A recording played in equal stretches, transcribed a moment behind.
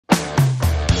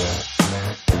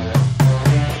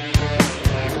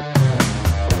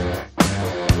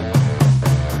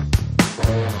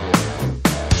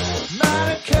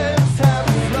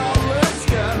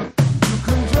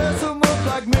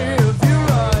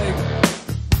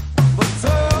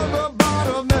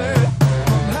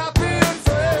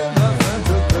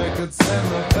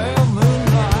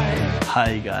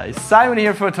Simon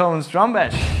here for Thomann's Drum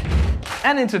Bash.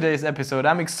 And in today's episode,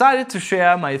 I'm excited to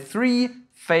share my 3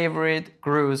 favorite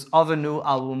grooves of the new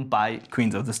album by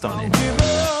Queens of the Stone Age.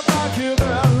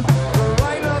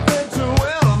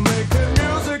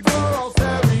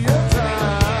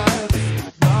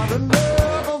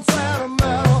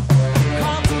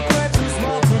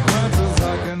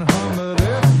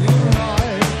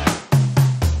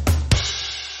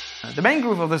 The main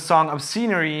groove of the song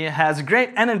Obscenery has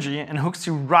great energy and hooks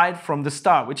you right from the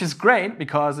start, which is great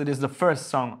because it is the first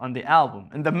song on the album.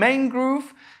 And the main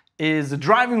groove is a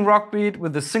driving rock beat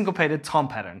with a syncopated tom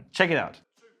pattern. Check it out.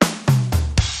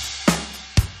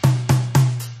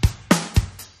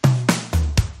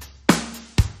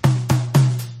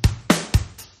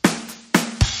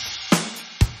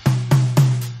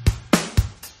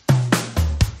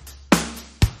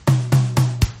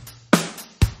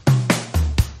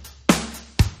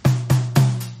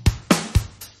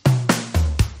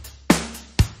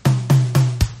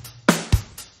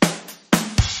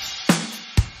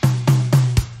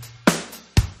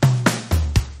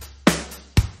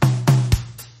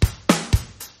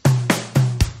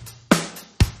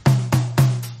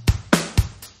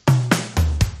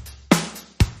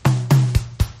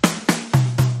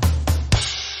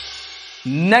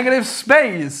 Negative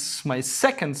Space, my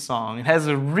second song. It has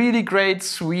a really great,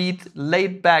 sweet,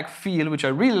 laid-back feel, which I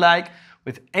really like,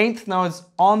 with 8th notes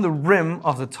on the rim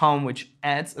of the tom, which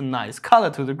adds a nice color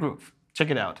to the groove. Check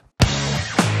it out.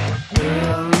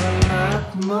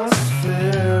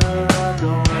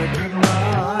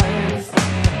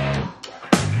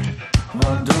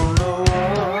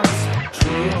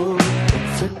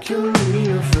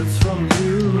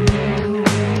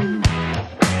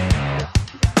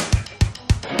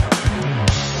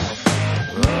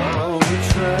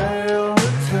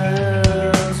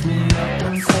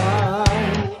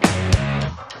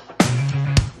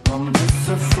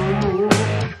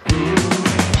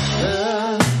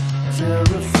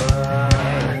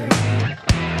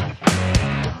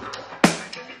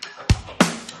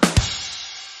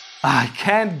 I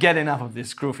can't get enough of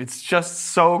this groove. It's just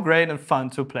so great and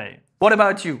fun to play. What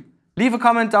about you? Leave a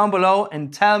comment down below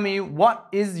and tell me what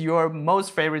is your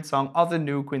most favorite song of the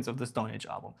new Queens of the Stone Age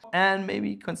album. And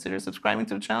maybe consider subscribing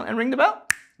to the channel and ring the bell.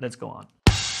 Let's go on.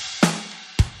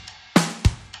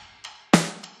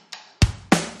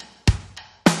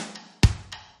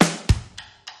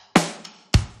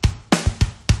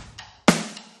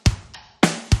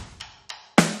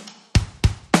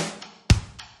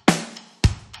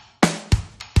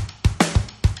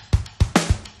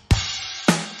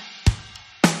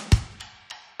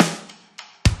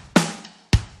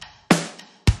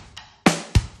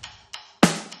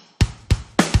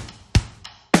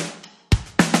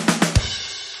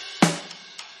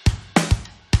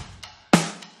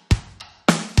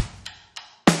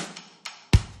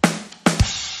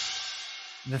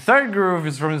 The third groove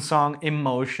is from the song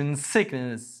Emotion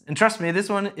Sickness. And trust me, this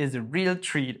one is a real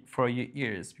treat for your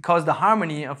ears because the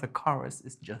harmony of the chorus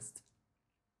is just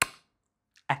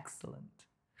excellent.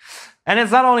 And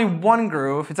it's not only one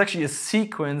groove, it's actually a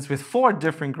sequence with 4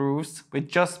 different grooves, which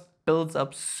just builds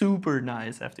up super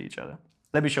nice after each other.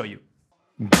 Let me show you.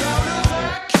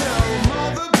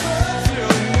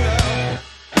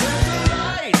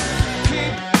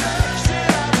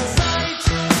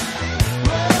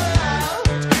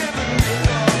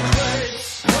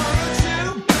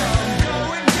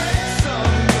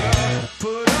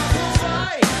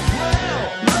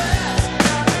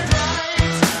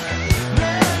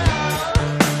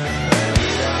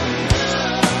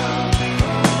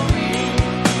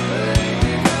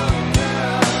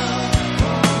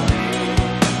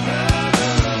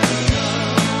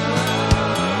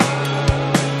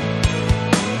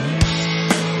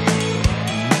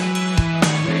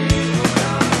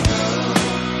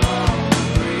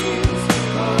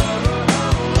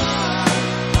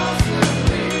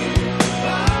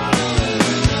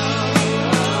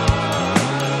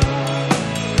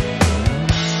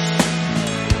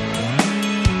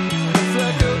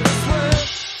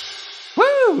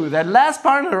 That last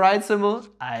part of the ride cymbal,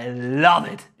 I love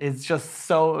it. It's just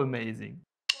so amazing.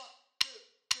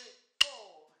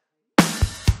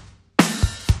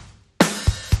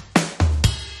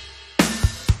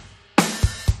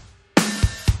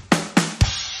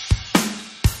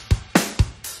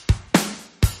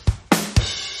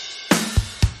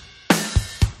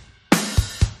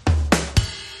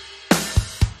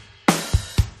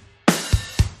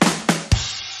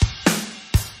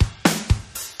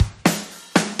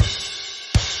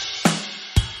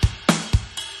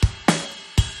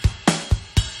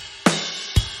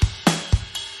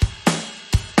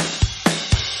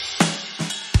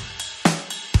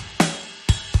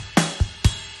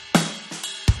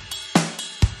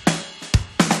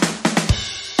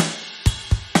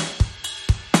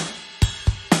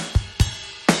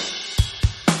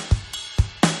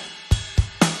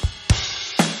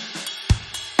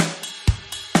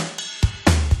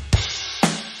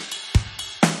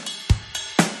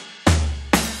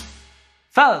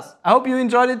 Fellas, I hope you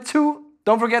enjoyed it too.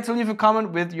 Don't forget to leave a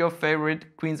comment with your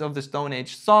favorite Queens of the Stone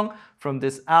Age song from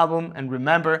this album. And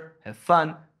remember, have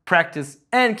fun, practice,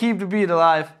 and keep the beat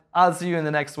alive. I'll see you in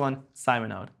the next one.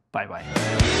 Simon out. Bye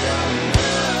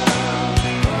bye.